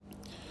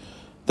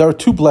There are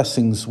two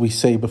blessings we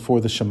say before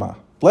the Shema.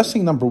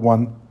 Blessing number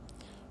one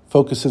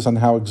focuses on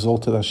how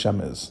exalted Hashem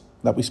is,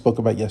 that we spoke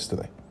about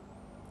yesterday.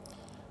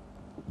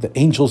 The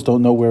angels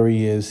don't know where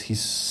He is.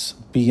 He's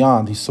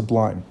beyond, He's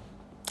sublime.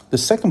 The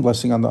second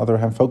blessing, on the other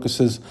hand,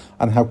 focuses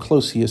on how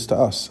close He is to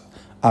us.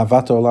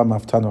 Avat olam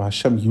aftanu,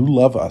 Hashem, you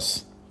love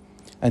us,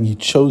 and you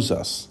chose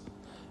us,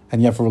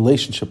 and you have a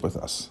relationship with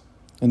us.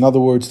 In other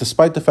words,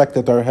 despite the fact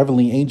that there are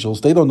heavenly angels,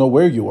 they don't know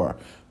where you are,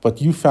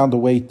 but you found a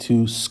way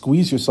to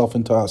squeeze yourself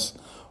into us.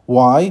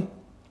 Why?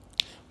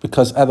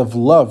 Because out of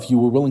love, you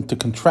were willing to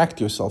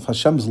contract yourself.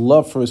 Hashem's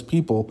love for His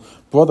people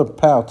brought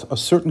about a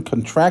certain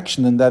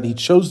contraction in that He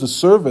chose the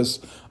service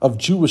of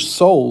Jewish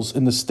souls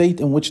in the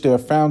state in which they are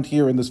found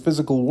here in this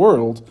physical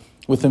world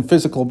within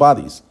physical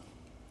bodies.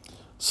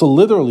 So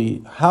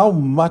literally, how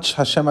much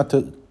Hashem had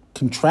to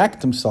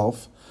contract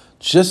Himself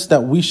just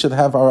that we should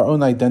have our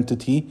own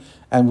identity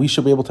and we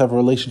should be able to have a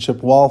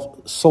relationship while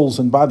souls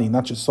in body,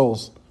 not just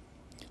souls.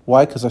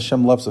 Why? Because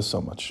Hashem loves us so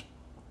much.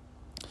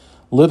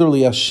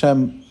 Literally,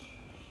 Hashem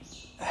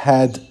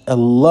had a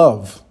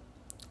love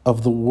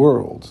of the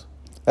world.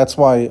 That's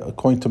why,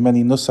 according to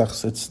many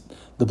nusachs,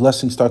 the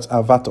blessing starts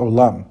avat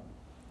olam,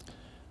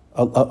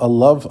 a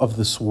love of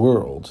this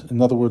world.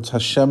 In other words,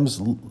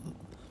 Hashem's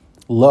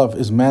love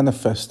is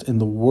manifest in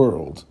the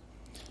world.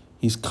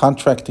 He's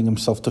contracting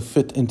Himself to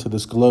fit into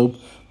this globe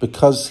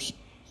because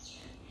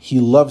He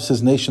loves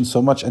His nation so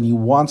much and He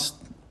wants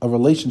a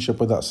relationship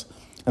with us.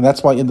 And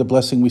that's why in the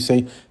blessing we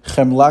say,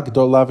 Chemla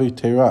gdola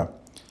v'yitera.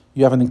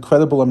 You have an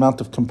incredible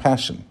amount of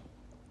compassion.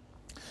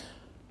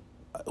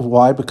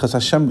 Why? Because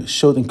Hashem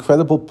showed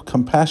incredible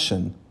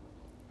compassion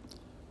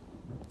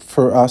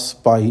for us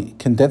by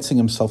condensing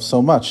Himself so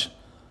much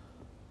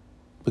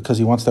because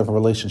He wants to have a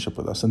relationship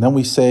with us. And then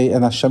we say,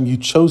 and Hashem, you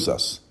chose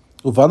us.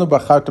 Uvanu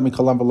bacharta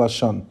mikolam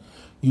v'lashon.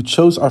 You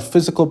chose our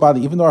physical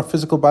body, even though our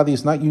physical body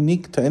is not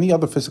unique to any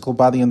other physical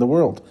body in the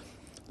world.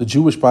 The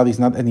Jewish body is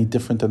not any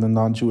different than the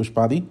non-Jewish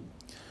body.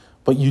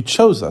 But you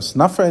chose us,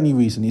 not for any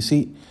reason. You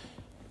see,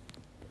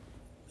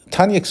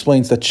 Tanya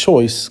explains that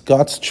choice,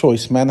 God's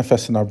choice,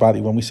 manifests in our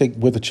body. When we say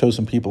we're the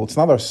chosen people, it's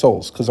not our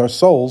souls, because our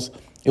souls,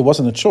 it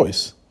wasn't a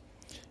choice.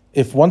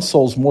 If one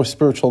soul is more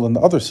spiritual than the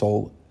other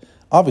soul,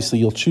 obviously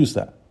you'll choose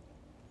that.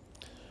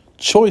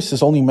 Choice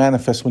is only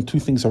manifest when two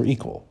things are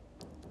equal.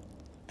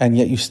 And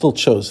yet you still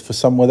chose, for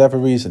some whatever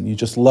reason, you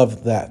just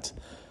love that.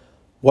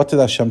 What did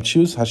Hashem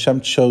choose?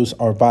 Hashem chose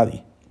our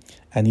body.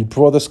 And He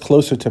brought us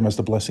closer to Him as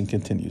the blessing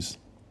continues.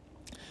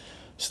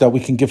 So that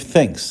we can give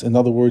thanks. In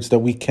other words, that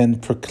we can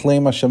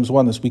proclaim Hashem's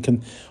oneness. We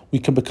can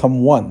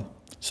become one.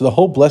 So the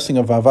whole blessing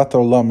of Avat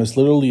Olam is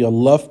literally a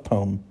love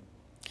poem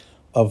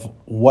of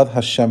what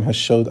Hashem has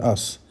showed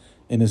us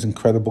in His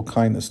incredible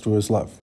kindness through His love.